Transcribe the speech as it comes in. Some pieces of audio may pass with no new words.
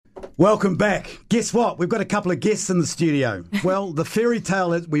Welcome back. Guess what? We've got a couple of guests in the studio. Well, the fairy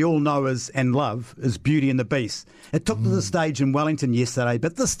tale that we all know and love is Beauty and the Beast. It took to the stage in Wellington yesterday,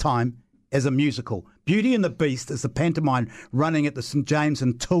 but this time as a musical. Beauty and the Beast is the pantomime running at the St James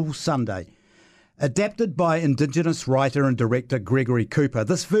until Sunday. Adapted by Indigenous writer and director Gregory Cooper,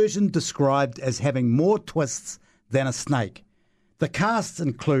 this version described as having more twists than a snake. The casts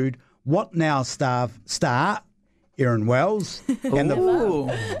include What Now star Erin Wells and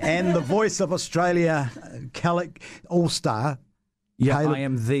the voice of Australia all-star. Yeah, Caleb. I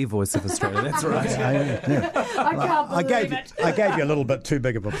am the voice of Australia. That's right. I can't believe it. I gave you a little bit too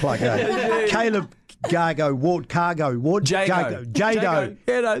big of a plug. Caleb Jago Ward. Jado.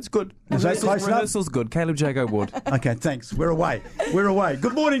 Yeah, no, it's good. Is that close enough? Rehearsal's good. Caleb Jago Ward. Okay, thanks. We're away.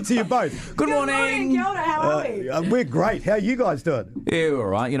 Good morning to you both. Good morning. Kia ora, how are we? We're great. How are you guys doing? Yeah, all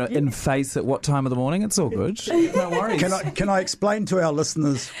right. You know, in face at what time of the morning? It's all good. No worries. Can I explain to our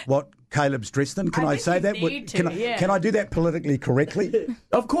listeners what Caleb's dressed in? Can I say that? Can I do that politically correctly?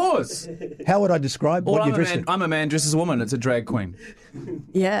 Of course. How would I describe what you're dressed in? I'm a man dressed as a woman. It's a drag queen.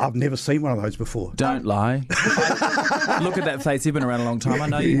 Yeah. I've never seen one of those before. Don't lie. Look at that face. You've been around a long time. I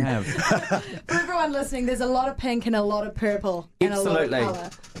know you have. For everyone listening, there's a lot of pink and a lot of purple and Absolutely. a lot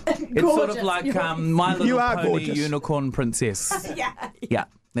of colour. It's sort of like My Little You are Pony gorgeous. Unicorn Princess. Yeah,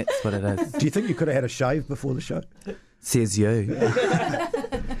 that's what it is. Do you think you could have had a shave before the show? Says you.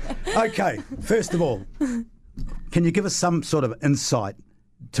 Okay, first of all, can you give us some sort of insight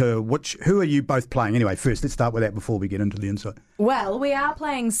to who are you both playing? Anyway, first, let's start with that before we get into the insight. Well, we are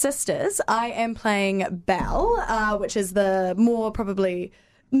playing sisters. I am playing Belle, which is the more probably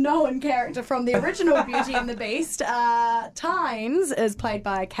known character from the original Beauty and the Beast. Tynes is played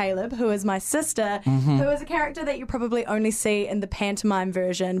by Caleb, who is my sister, who is a character that you probably only see in the pantomime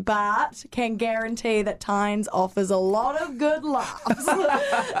version, but can guarantee that Tynes offers a lot of good laughs.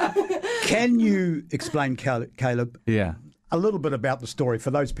 Can you explain, Caleb, Yeah. a little bit about the story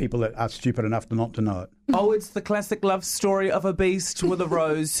for those people that are stupid enough to not to know it? Oh, it's the classic love story of a beast with a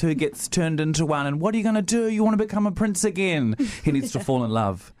rose who gets turned into one. And what are you going to do? You want to become a prince again. He needs to fall in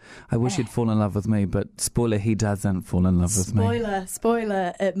love. I wish he'd fall in love with me, but spoiler, he doesn't fall in love with me.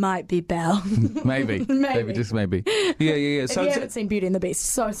 Spoiler, it might be Belle. Maybe. Maybe, just maybe. Yeah. If So you haven't seen Beauty and the Beast,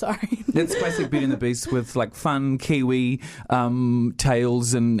 so sorry. it's classic Beauty and the Beast with like fun Kiwi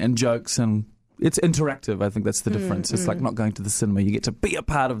tales and jokes, and it's interactive. I think that's the difference. It's like not going to the cinema. You get to be a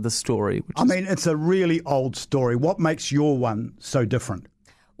part of the story. I mean, it's a really old story. What makes your one so different?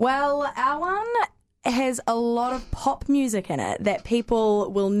 Well, our one has a lot of pop music in it that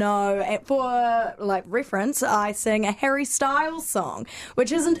people will know. And for like reference, I sing a Harry Styles song,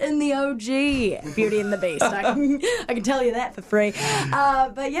 which isn't in the OG Beauty and the Beast. I can tell you that for free.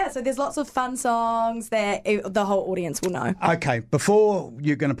 But yeah, so there's lots of fun songs that the whole audience will know. Okay, before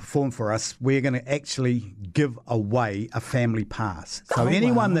you're going to perform for us, we're going to actually give away a family pass. So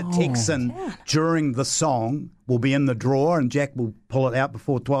anyone that texts in during the song will be in the draw, and Jack will pull it out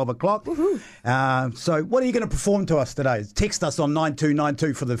before 12 o'clock. So what are you going to perform to us today? Text us on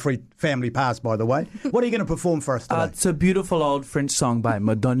 9292 for the free family pass, by the way. What are you going to perform for us today? it's a beautiful old French song by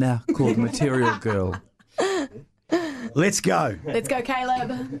Madonna called Material Girl. Let's go. Let's go,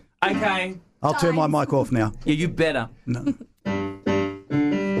 Caleb. Okay. I'll turn my mic off now. Yeah, you better. No.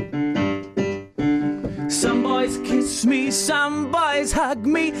 Some boys kiss me, some boys hug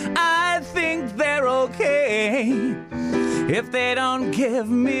me. I think they're okay. If they don't give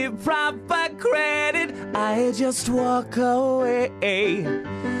me proper credit, I just walk away.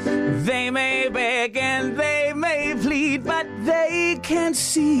 They may beg and they may plead, but they can't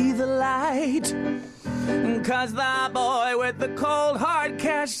see the light. 'Cause the boy with the cold hard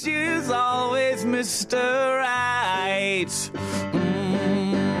cash is always Mr. Right.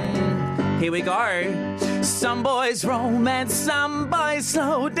 Here we go. Some boys romance, some boys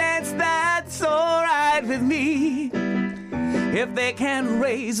slow dance. That's alright with me. If they can't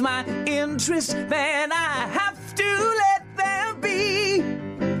raise my interest, then I have to let them be.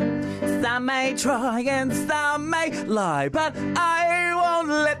 Some may try and some may lie, but I won't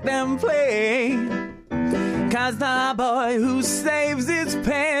let them play. 'Cause the boy who saves his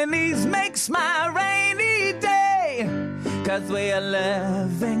pennies makes my rainy day. 'Cause we are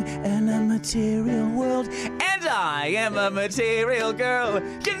living in a material world, and I am a material girl.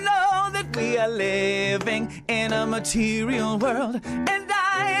 You know that we are living in a material world, and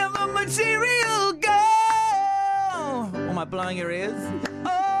I am a material girl. Am I blowing your ears?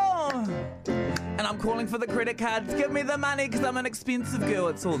 Oh, and I'm calling for the credit cards. Give me the money, 'cause I'm an expensive girl.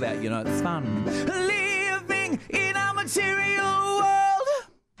 It's all that, you know, it's fun. Living in a material world.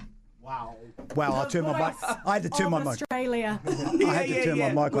 Wow. Wow, I turned my mic. I had to turn my mic. Australia. I had to turn my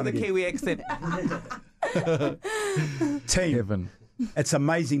mic on with a again. Kiwi accent. Team, Kevin. it's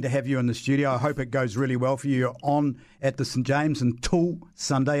amazing to have you in the studio. I hope it goes really well for you. You're on at the St James until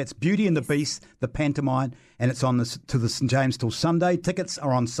Sunday. It's Beauty and the Beast, the pantomime, and it's on to the St James till Sunday. Tickets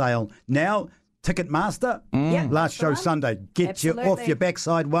are on sale now. Ticketmaster, Yep, last show right. Sunday. Get you off Absolutely. your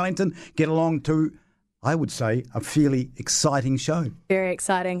backside, Wellington. Get along to, I would say, a fairly exciting show. Very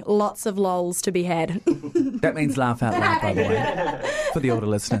exciting. Lots of lols to be had. That means laugh out loud, by the way, for the older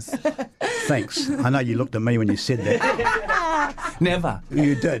listeners. Thanks. I know you looked at me when you said that. Never.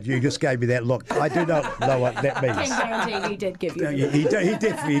 You did. You just gave me that look. I do not know what that Can means. guarantee he did give you. He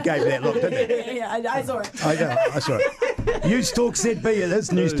definitely gave me that look, didn't he? Yeah, I saw it. I saw it. News Talk ZB, it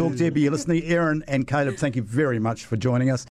is News Talk ZB. You're listening. Aaron and Caleb, thank you very much for joining us.